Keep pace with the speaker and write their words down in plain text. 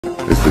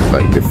This is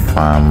like the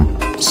farm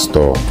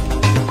store.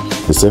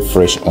 They say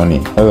fresh honey.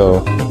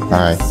 Hello.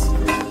 Hi.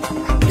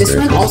 This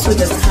one also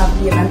doesn't have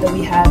the event that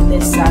we have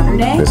this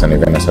Saturday. There's an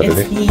event on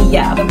Saturday? It's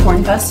the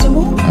corn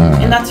festival.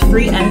 And that's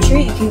free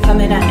entry. You can come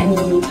in at any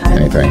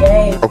time of the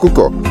day.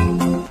 Okuko.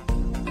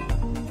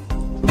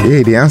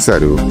 Hey, the answer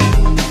though.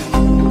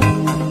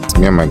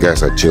 Me and my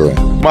guys are chilling.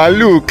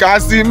 Malu,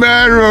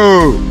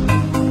 Casimiro,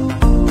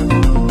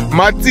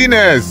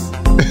 Martinez.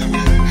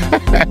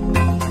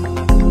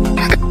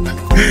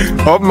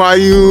 Up my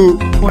you.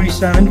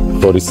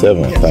 47.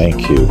 47, yeah.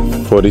 Thank you.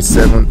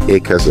 47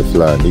 acres of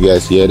land. You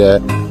guys hear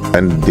that?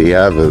 And they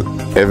have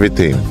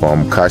everything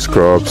from cash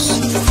crops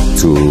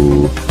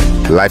to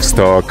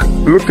livestock.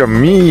 Look at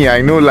me.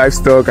 I know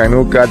livestock. I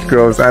know cash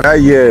crops. And I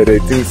hear they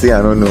think say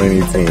I don't know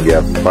anything.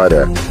 Their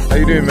father. How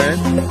you doing, man?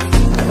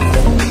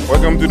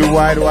 Welcome to the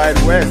Wide Wide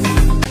West.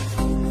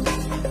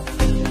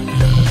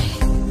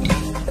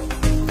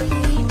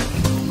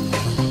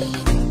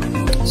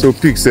 So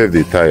pig save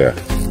the tire.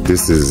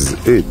 This is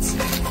it.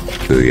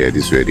 So yeah,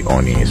 this is where the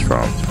honey is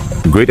from.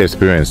 Great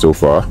experience so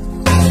far.